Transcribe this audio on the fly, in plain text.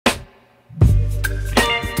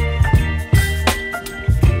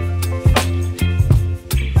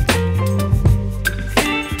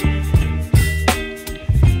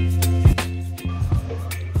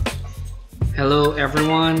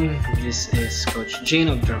everyone, this is Coach Jane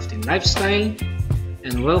of Drafting Lifestyle,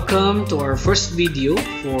 and welcome to our first video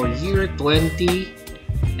for year 20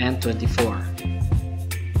 and 24.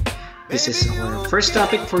 This is our first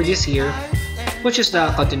topic for this year, which is the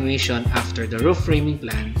continuation after the roof framing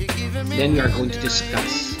plan. Then we are going to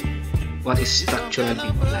discuss what is structural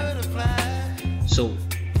beam plan. So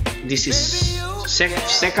this is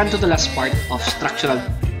second to the last part of structural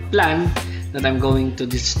plan that I'm going to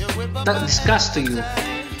discuss to you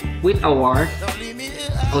with our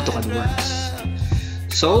AutoCAD Works.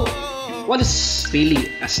 So, what is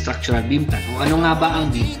really a structural beam plan? O ano nga ba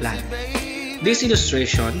ang beam plan? This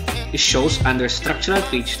illustration shows under structural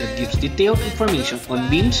page that gives detailed information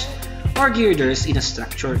on beams or girders in a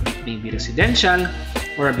structure. It may be residential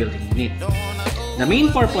or a building unit. The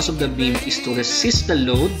main purpose of the beam is to resist the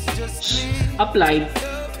loads applied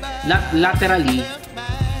laterally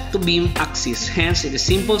to beam axis. Hence, in the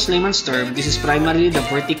simple layman's term, this is primarily the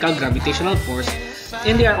vertical gravitational force,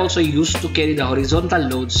 and they are also used to carry the horizontal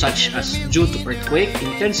loads such as due to earthquake,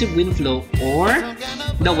 intensive wind flow, or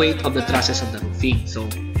the weight of the trusses of the roofing. So,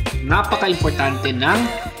 napaka-importante ng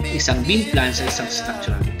isang beam plan sa isang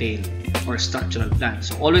structural detail or structural plan.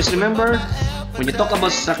 So, always remember, when you talk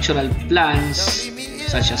about structural plans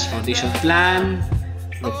such as foundation plan,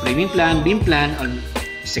 roof framing plan, beam plan, or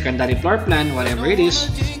secondary floor plan, whatever it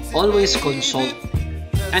is, always consult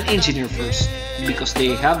an engineer first because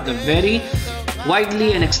they have the very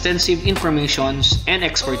widely and extensive informations and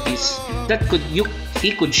expertise that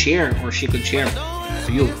he could share or she could share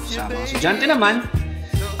to you. Sa mga estudyante naman,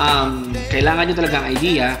 kailangan nyo talaga ang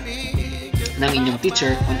idea ng inyong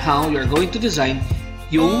teacher on how you're going to design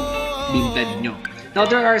yung beam plan nyo. Now,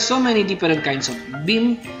 there are so many different kinds of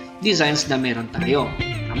beam designs na meron tayo.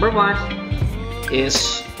 Number one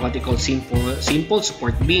is what we call simple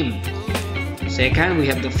support beam. Second, we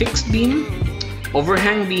have the fixed beam,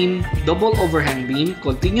 overhang beam, double overhang beam,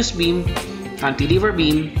 continuous beam, cantilever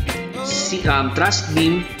beam, truss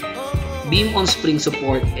beam, beam on spring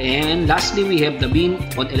support, and lastly, we have the beam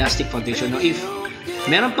on elastic foundation. Now, if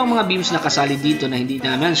meron pang mga beams na kasali dito na hindi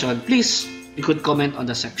na-mention, please, you could comment on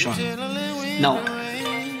the section. Now,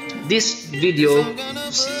 this video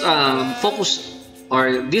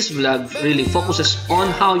this vlog really focuses on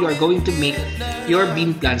how you are going to make your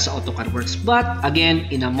beam plan sa AutoCAD Works, but again,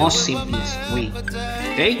 in a most simplest way.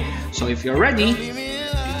 Okay? So if you're ready,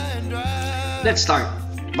 let's start.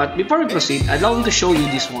 But before we proceed, I'd like to show you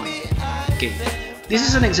this one. Okay. This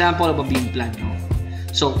is an example of a beam plan. No?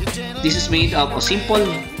 So, this is made of a simple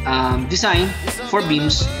design for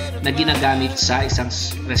beams na ginagamit sa isang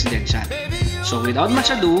residential. So, without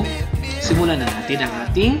much ado, simulan na natin ang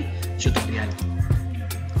ating tutorial.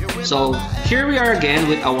 So, here we are again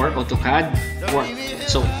with our AutoCAD work.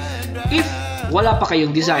 So, if wala pa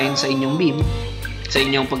kayong design sa inyong beam, sa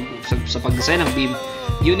inyong pag-design ng beam,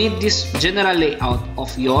 you need this general layout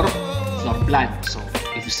of your floor plan. So,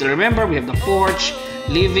 if you still remember, we have the porch,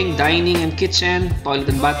 living, dining, and kitchen, toilet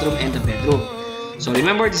and bathroom, and the bedroom. So,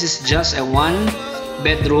 remember, this is just a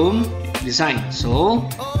one-bedroom design. So,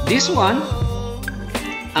 this one,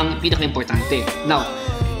 ang pinaka-importante. Now,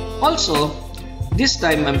 also, this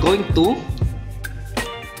time, I'm going to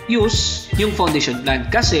use yung foundation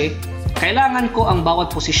plan kasi kailangan ko ang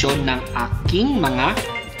bawat posisyon ng aking mga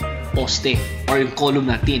poste or yung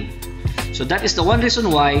column natin. So that is the one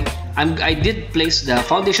reason why I did place the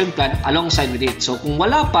foundation plan alongside with it. So kung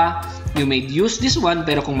wala pa, you may use this one,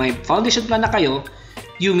 pero kung may foundation plan na kayo,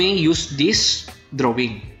 you may use this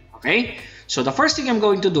drawing. Okay? So the first thing I'm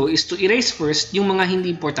going to do is to erase first yung mga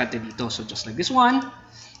hindi importante dito. So just like this one,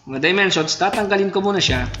 mga dimensions, tatanggalin ko muna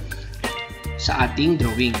siya sa ating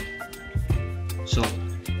drawing. So,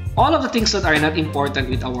 all of the things that are not important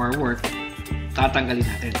with our work, tatanggalin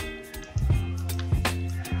natin.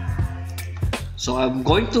 So, I'm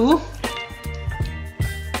going to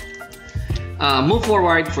move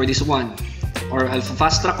forward for this one. Or I'll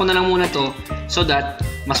fast track ko na lang muna to so that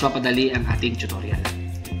mas mapadali ang ating tutorial.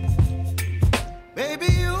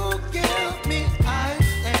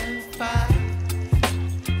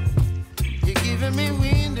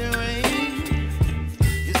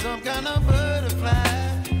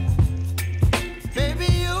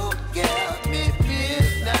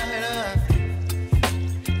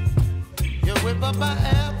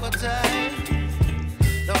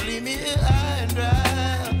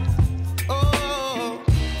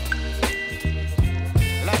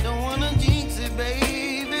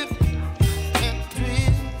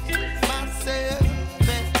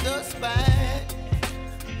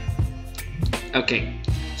 Okay,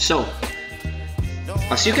 so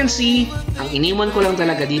as you can see, ang iniwan ko lang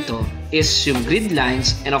talaga dito is yung grid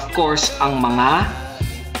lines and of course ang mga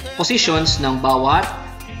positions ng bawat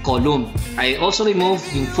column. I also remove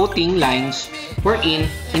yung footing lines wherein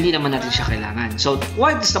hindi naman natin siya kailangan. So,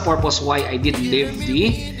 what is the purpose why I did leave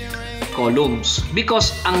the columns?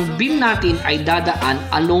 Because ang beam natin ay dadaan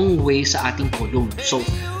a long way sa ating column. So,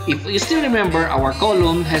 if you still remember, our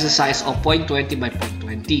column has a size of 0.20 by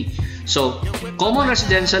 0.20. So, common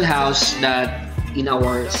residential house that in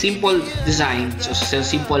our simple design, so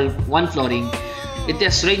simple one flooring, it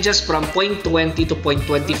has ranges from 0.20 to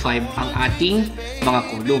 0.25 ang ating mga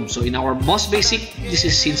column. So in our most basic,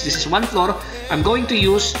 since this is one floor, I'm going to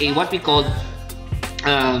use a what we call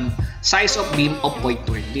size of beam of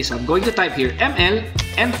 0.20. So I'm going to type here ML,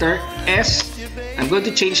 enter, S. I'm going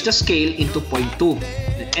to change the scale into 0.2,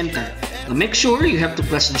 then enter. Now make sure you have to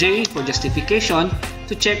press J for justification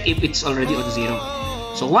to check if it's already on 0.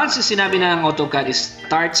 So once sinabi na ng AutoCAD is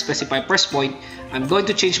start specify first point, I'm going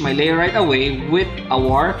to change my layer right away with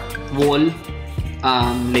our wall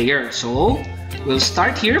layer. So we'll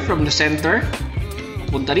start here from the center,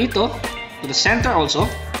 punta dito to the center also,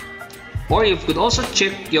 or you could also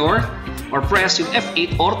check your or press yung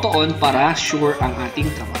F8 ortho on para sure ang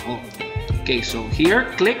ating trabaho. Okay, so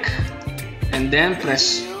here click and then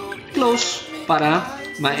press close para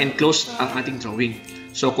ma-enclose ang ating drawing.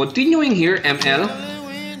 So continuing here, ML,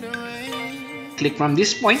 click from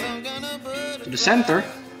this point to the center,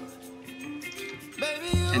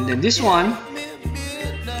 and then this one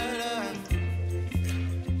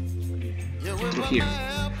through here.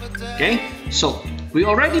 Okay, so we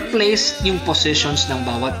already placed yung positions ng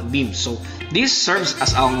bawat beam. So this serves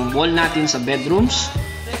as ang wall natin sa bedrooms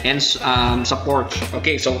and sa porch.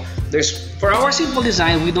 Okay, so for our simple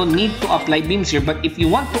design, we don't need to apply beams here, but if you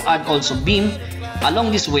want to add also beam along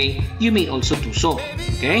this way, you may also do so.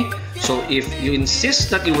 Okay, so if you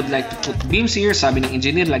insist that you would like to put beams here, sabi ng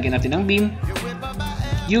engineer, lagyan natin ng beam,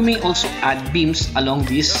 you may also add beams along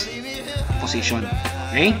this position.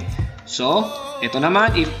 Okay, so ito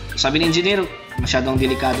naman, if sabi ng engineer, masyadong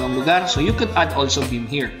delikado ang lugar, so you could add also beam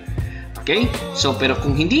here. Okay, so pero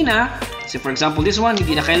kung hindi na, say for example this one,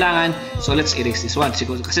 hindi na kailangan, so let's erase this one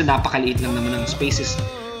kasi napakaliit lang naman ng spaces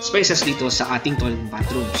dito sa ating toilet and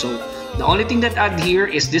bathroom. So the only thing that add here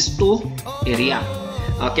is this two area.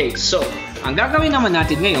 Okay, so ang gagawin naman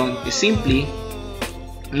natin ngayon is simply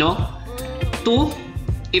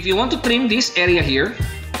if you want to trim this area here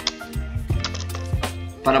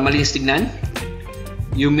para malinis tignan,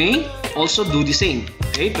 you may also do the same.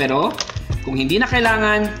 Okay, pero kung hindi na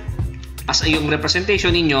kailangan as yung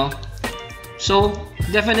representation ninyo, so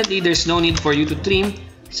definitely there's no need for you to trim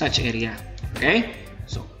such area. Okay,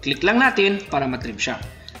 so click lang natin para matrim siya.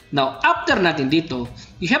 Now after natin dito,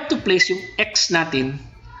 you have to place yung X natin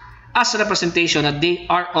as representation that they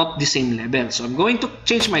are of the same level. So I'm going to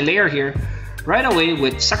change my layer here right away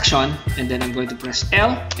with section, and then I'm going to press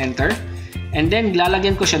L, enter, and then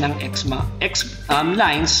lalagyan ko siya ng X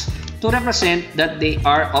lines to represent that they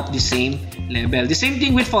are of the same level. The same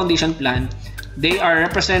thing with foundation plan, they are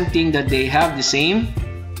representing that they have the same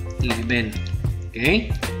level.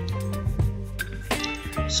 Okay,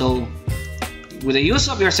 so with the use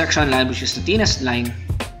of your section line, which is the thinnest line,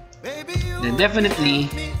 then definitely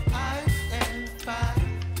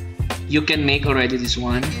you can make already this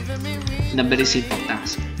one na very simple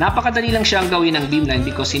task. Napakadali lang siyang gawin ng beam line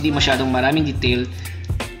because hindi masyadong maraming detail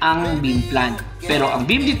ang beam plan. Pero ang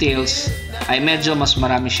beam details ay medyo mas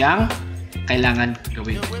marami siyang kailangan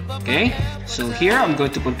gawin. Okay? So here, I'm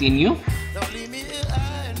going to continue.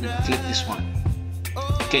 Click this one.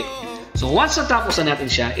 Okay. So once natapos na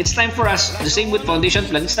natin siya, it's time for us, the same with foundation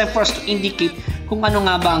plan, it's time for us to indicate kung ano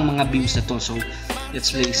nga ba ang mga beams na to. So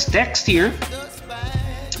let's place text here.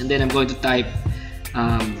 And then I'm going to type,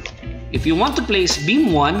 if you want to place beam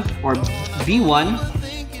 1 or B1,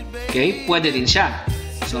 okay, pwede din siya.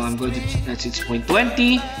 So I'm going to, that's it's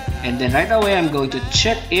 0.20, and then right away I'm going to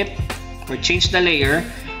check it or change the layer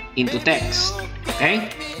into text. Okay,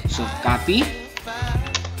 so copy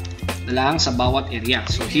na lang sa bawat area.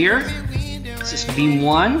 So here, this is beam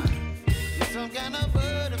 1.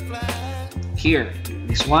 Here,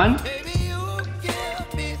 this one.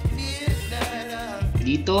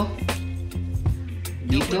 Dito,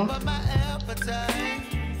 dito,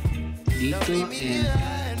 dito, and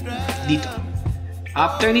dito.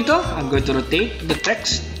 After nito, I'm going to rotate the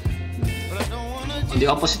text on the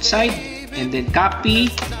opposite side and then copy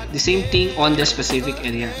the same thing on the specific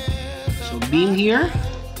area. So beam here,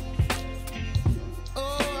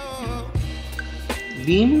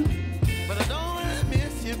 beam,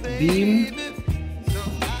 beam,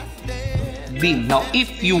 beam. Now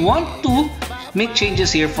if you want to make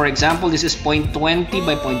changes here, for example, this is 0.20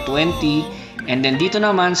 by 0.20, and then dito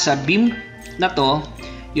naman sa beam na to,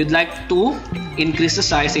 you'd like to increase the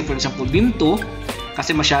size, say for example beam 2,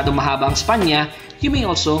 kasi masyadong mahaba ang span niya, you may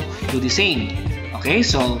also do the same. Okay,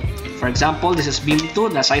 so for example, this is beam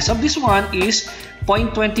 2. The size of this one is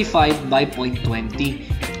 0.25 by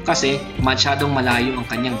 0.20 kasi masyadong malayo ang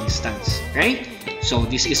kanyang distance. Okay, so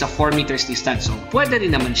this is a 4 meters distance. So pwede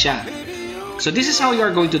rin naman siya. So this is how you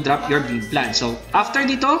are going to drop your beam plan. So after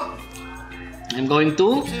dito, I'm going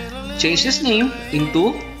to change this name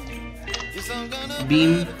into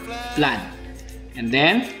beam plan. And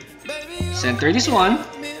then center this one.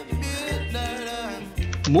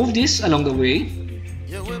 Move this along the way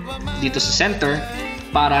dito sa center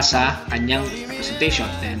para sa kanyang representation.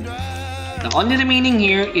 Then the only remaining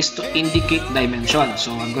here is to indicate dimension.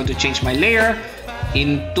 So I'm going to change my layer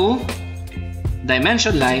into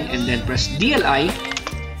dimension line and then press DLI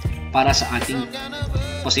para sa ating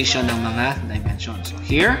position ng mga dimensions. So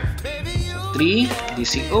here, 3,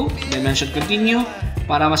 DCO, dimension continue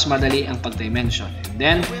para mas madali ang pag-dimension. And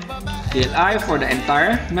then DLI for the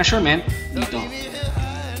entire measurement dito.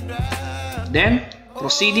 Then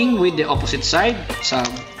proceeding with the opposite side sa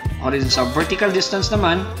horizontal, sa vertical distance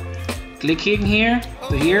naman, clicking here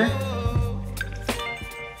to here,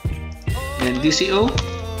 then DCO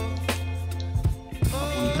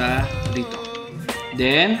papunta dito,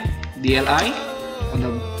 then DLI on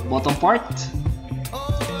the bottom part.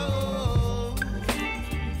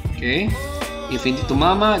 Okay, if hindi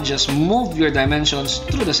tumama, just move your dimensions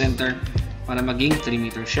through the center para maging 3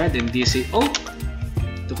 meters siya. Then DCO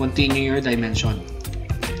to continue your dimension.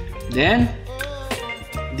 Then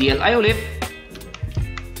DLI ulit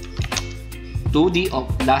to the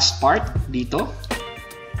last part dito,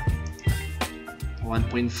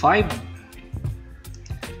 1.5,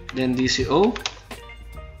 then DCO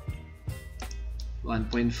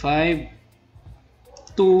 1.5,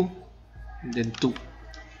 2, and then 2.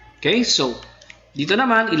 Okay, so dito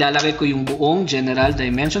naman ilalagay ko yung buong general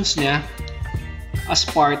dimensions niya as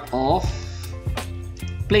part of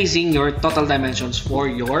placing your total dimensions for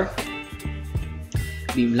your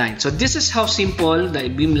beam line. So this is how simple the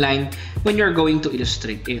beam line when you're going to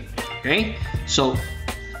illustrate it. Okay, so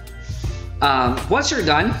once you're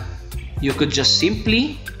done, you could just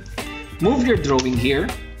simply move your drawing here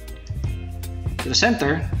to the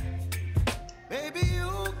center.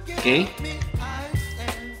 Okay,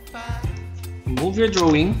 move your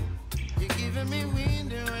drawing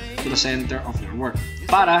to the center of your work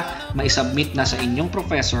para ma-submit na sa inyong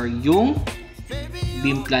professor yung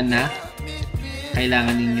beam plan na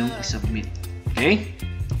kailangan ninyong i-submit. Okay,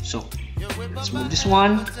 so let's move this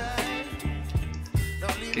one.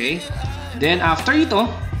 Okay, then after ito,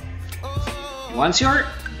 once you're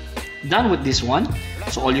done with this one,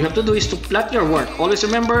 so all you have to do is to plot your work. Always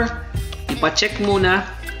remember, ipa-check muna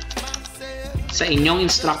sa inyong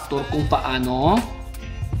instructor kung paano,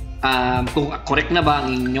 kung correct na ba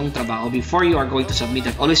ang inyong trabaho before you are going to submit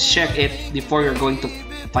it. Always check it before you're going to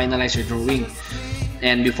finalize your drawing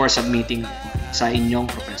and before submitting sa inyong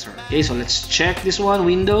professor. Okay, so let's check this one,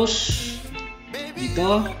 Windows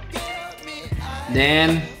dito,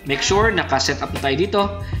 then make sure naka-set up na tayo dito,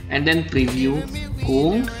 and then preview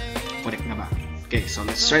kung correct na ba. Okay, so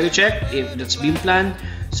let's try to check if that's beam plan.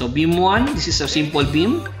 So beam 1, this is a simple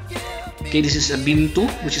beam. Okay, this is a beam 2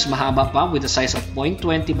 which is mahaba pa with a size of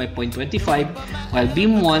 0.20 by 0.25, while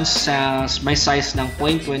beam 1 may size ng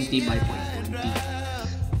 0.20 by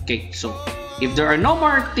 0.20. Okay, so if there are no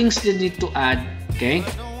more things that you need to add, okay?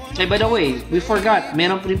 Hey, by the way, we forgot,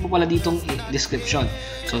 meron rin po pala ditong description.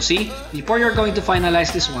 So see, before you're going to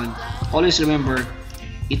finalize this one, always remember,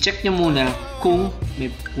 i-check nyo muna kung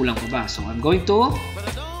may kulang pa ba. So I'm going to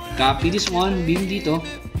copy this one, beam dito,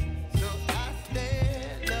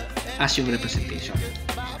 as yung representation.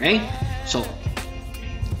 Okay? So,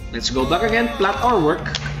 let's go back again, plot our work.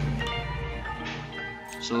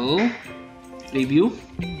 So, preview.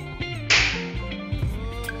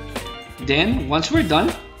 Then, once we're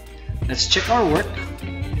done, let's check our work.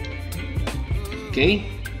 Okay,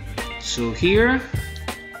 so here,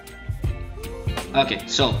 okay,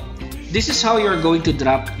 so this is how you're going to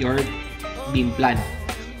drop your beam plan.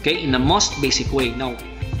 Okay, in the most basic way. Now,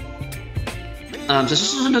 sa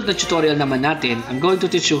susunod na tutorial naman natin, I'm going to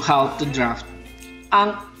teach you how to draft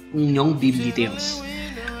ang inyong beam details.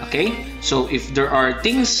 Okay, so if there are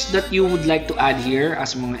things that you would like to add here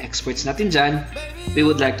as mga experts natin dyan, we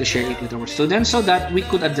would like to share it with our students so that we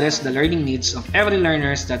could address the learning needs of every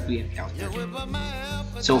learners that we encounter.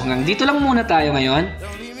 So hanggang dito lang muna tayo ngayon,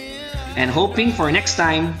 and hoping for next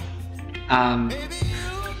time,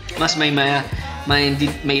 mas may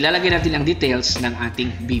lalagay natin ang details ng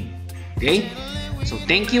ating beam. Okay? So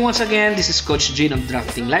thank you once again. This is Coach Jane of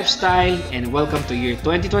Drafting Lifestyle, and welcome to year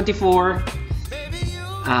 2024.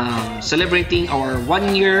 Celebrating our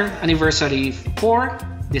 1-year anniversary for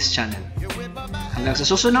this channel. Hanggang sa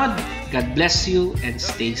susunod, God bless you and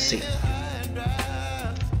stay safe.